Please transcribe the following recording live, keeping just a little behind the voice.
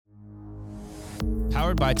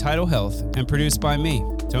Powered by Tidal Health and produced by me,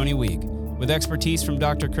 Tony Weig, with expertise from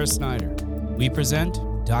Dr. Chris Snyder. We present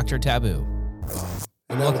Dr. Taboo.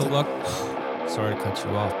 Sorry to cut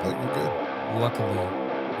you off, but you're good. Luckily,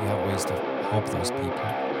 we have ways to help those people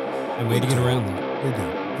and way to get around them. We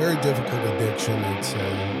do. Very difficult addiction. It's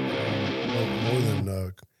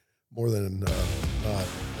more than not a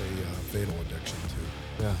fatal addiction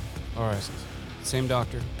too. Yeah. All right. Same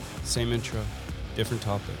doctor, same intro, different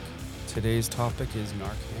topic. Today's topic is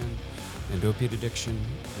Narcan and opiate addiction.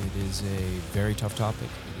 It is a very tough topic.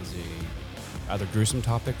 It is a rather gruesome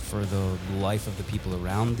topic for the life of the people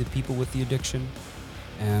around the people with the addiction.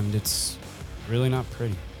 And it's really not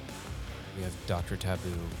pretty. We have Dr. Taboo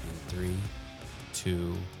in 3,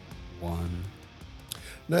 2, 1.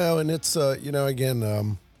 No, and it's,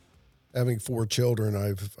 having 4 children,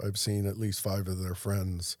 I've seen at least 5 of their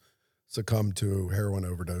friends succumb to heroin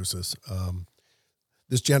overdoses.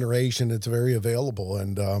 This generation, it's very available.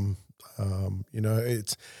 And,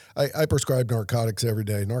 I prescribe narcotics every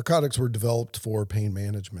day. Narcotics were developed for pain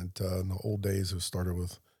management. In the old days, it started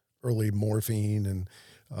with early morphine and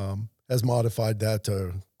has modified that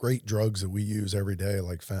to great drugs that we use every day,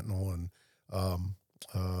 like fentanyl and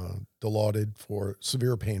Dilaudid for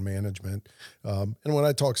severe pain management. And when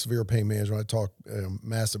I talk severe pain management, I talk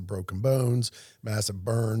massive broken bones, massive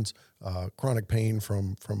burns, chronic pain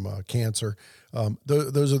from cancer.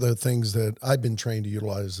 Those are the things that I've been trained to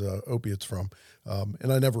utilize opiates from.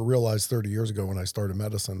 And I never realized 30 years ago when I started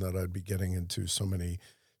medicine that I'd be getting into so many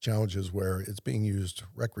challenges where it's being used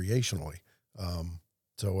recreationally.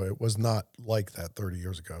 So it was not like that 30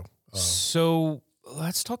 years ago. So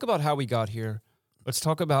let's talk about how we got here. Let's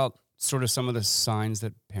talk about sort of some of the signs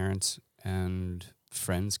that parents and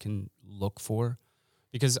friends can look for,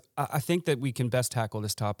 because I think that we can best tackle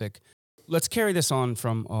this topic. Let's carry this on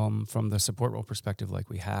from the support role perspective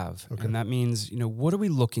like we have. Okay. And that means, what are we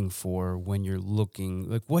looking for when you're looking,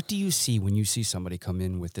 like what do you see when you see somebody come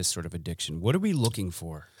in with this sort of addiction? What are we looking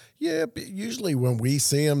for? Yeah, usually when we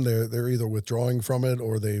see them, they're either withdrawing from it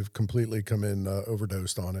or they've completely come in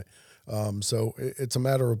overdosed on it. So it's a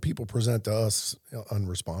matter of people present to us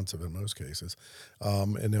unresponsive in most cases.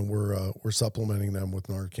 And then we're supplementing them with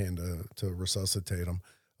Narcan to resuscitate them,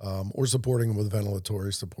 or supporting them with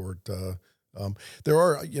ventilatory support. There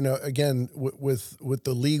are, again, with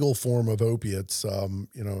the legal form of opiates,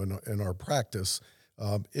 in our practice,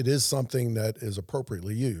 it is something that is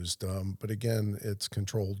appropriately used. But again, it's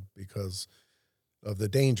controlled because of the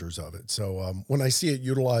dangers of it. So when I see it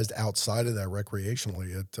utilized outside of that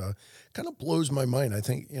recreationally, it kind of blows my mind. I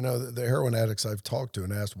think, the heroin addicts I've talked to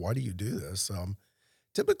and asked, why do you do this?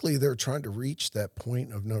 Typically, they're trying to reach that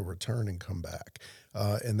point of no return and come back.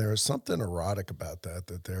 And there is something erotic about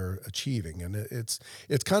that they're achieving. And it's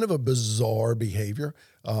kind of a bizarre behavior.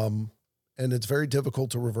 And it's very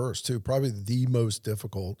difficult to reverse, too. Probably the most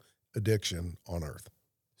difficult addiction on earth.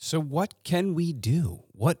 So what can we do?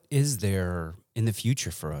 What is there in the future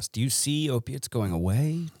for us? Do you see opiates going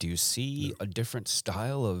away? Do you see a different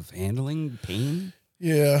style of handling pain?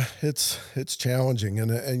 Yeah, it's challenging. And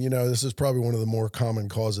this is probably one of the more common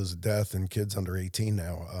causes of death in kids under 18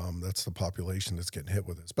 now. That's the population that's getting hit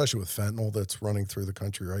with it, especially with fentanyl that's running through the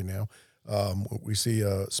country right now. We see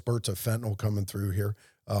spurts of fentanyl coming through here.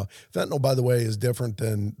 Fentanyl, by the way, is different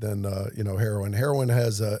than heroin. Heroin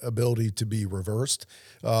has a ability to be reversed,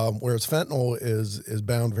 whereas fentanyl is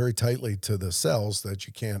bound very tightly to the cells that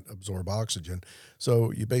you can't absorb oxygen.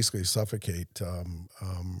 So you basically suffocate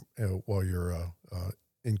while you're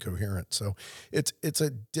incoherent. So it's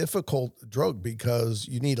a difficult drug because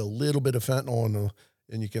you need a little bit of fentanyl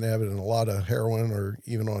and you can have it in a lot of heroin or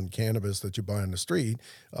even on cannabis that you buy on the street,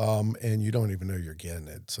 and you don't even know you're getting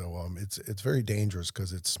it. So it's very dangerous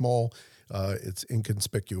because it's small, it's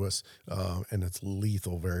inconspicuous, and it's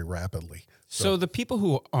lethal very rapidly. So the people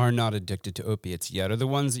who are not addicted to opiates yet are the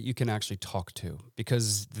ones that you can actually talk to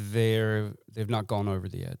because they've not gone over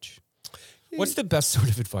the edge. What's the best sort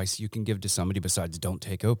of advice you can give to somebody besides don't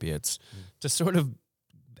take opiates to sort of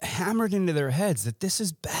hammer it into their heads that this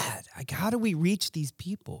is bad? Like, how do we reach these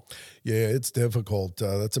people? Yeah, it's difficult.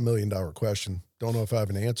 That's $1 million question. Don't know if I have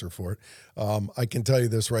an answer for it. I can tell you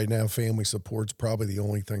this right now, family support's probably the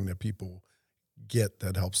only thing that people get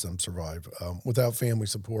that helps them survive. Without family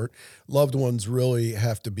support, loved ones really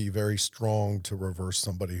have to be very strong to reverse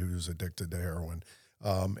somebody who's addicted to heroin.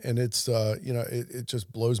 And it's, it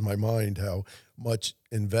just blows my mind how much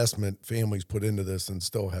investment families put into this and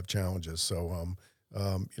still have challenges. So,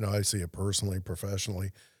 I see it personally,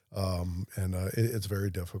 professionally, and it's very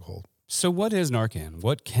difficult. So what is Narcan?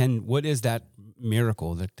 What is that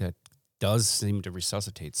miracle that does seem to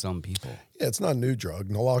resuscitate some people. Yeah, it's not a new drug.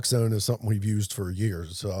 Naloxone is something we've used for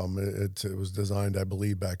years. It was designed, I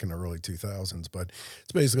believe, back in the early 2000s, but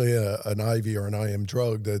it's basically an IV or an IM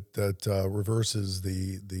drug that reverses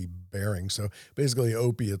the bearing. So basically,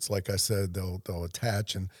 opiates, like I said, they'll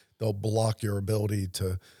attach and they'll block your ability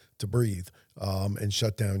to breathe and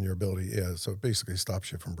shut down your ability. Yeah, so it basically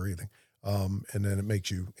stops you from breathing. And then it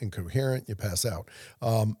makes you incoherent, you pass out.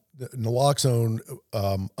 The naloxone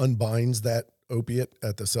unbinds that opiate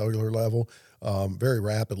at the cellular level very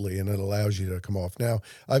rapidly, and it allows you to come off. Now,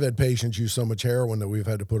 I've had patients use so much heroin that we've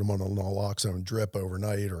had to put them on a naloxone drip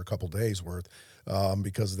overnight or a couple days worth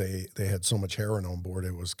because they had so much heroin on board,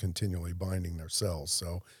 it was continually binding their cells.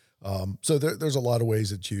 So there's a lot of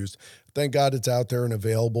ways it's used. Thank God it's out there and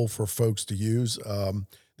available for folks to use.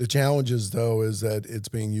 The challenge though, is that it's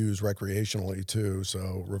being used recreationally too.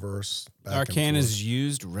 So reverse. Narcan is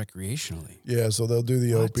used recreationally. Yeah, so they'll do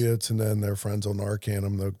the opiates, and then their friends will Narcan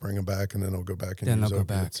them. They'll bring them back, and then they'll go back and use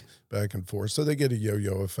opiates back and forth. So they get a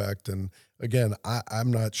yo-yo effect. And again, I'm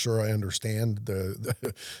not sure I understand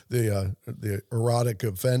the erotic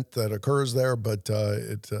event that occurs there, but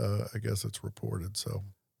I guess it's reported. So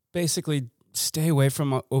basically, stay away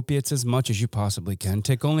from opiates as much as you possibly can.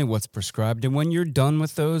 Take only what's prescribed. And when you're done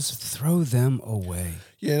with those, throw them away.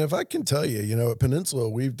 Yeah, and if I can tell you, at Peninsula,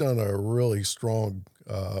 we've done a really strong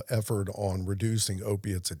effort on reducing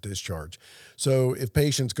opiates at discharge. So if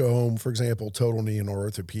patients go home, for example, Total Knee and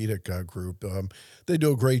Orthopedic group, they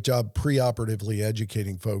do a great job preoperatively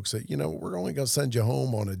educating folks that, we're only going to send you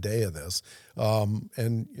home on a day of this.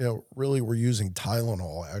 And really we're using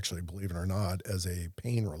Tylenol, actually, believe it or not, as a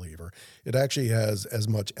pain reliever. It actually has as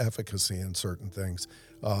much efficacy in certain things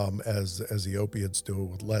as the opiates do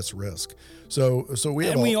with less risk. So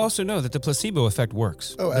we also know that the placebo effect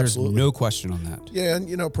works. Oh, there's absolutely. no question on that. Yeah,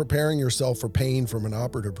 and preparing yourself for pain from an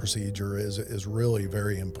operative procedure is really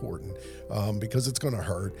very important because it's going to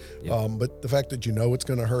hurt. Yep. But the fact that it's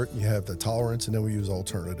going to hurt and you have the tolerance, and then we use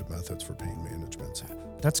alternative methods for pain management. So.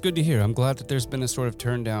 That's good to hear. I'm glad that there's been a sort of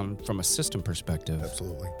turn down from a system perspective.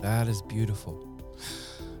 Absolutely. That is beautiful.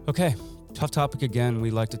 Okay. Tough topic again. We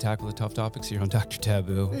like to tackle the tough topics here on Dr.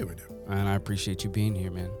 Taboo. Yeah, we do. And I appreciate you being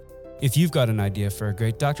here, man. If you've got an idea for a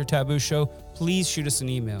great Dr. Taboo show, please shoot us an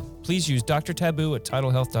email. Please use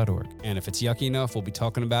drtaboo@tidalhealth.org. And if it's yucky enough, we'll be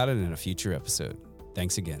talking about it in a future episode.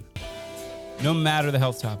 Thanks again. No matter the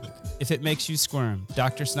health topic, if it makes you squirm,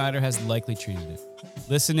 Dr. Snyder has likely treated it.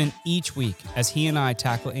 Listen in each week as he and I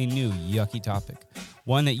tackle a new yucky topic,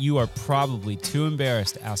 one that you are probably too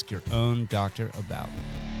embarrassed to ask your own doctor about.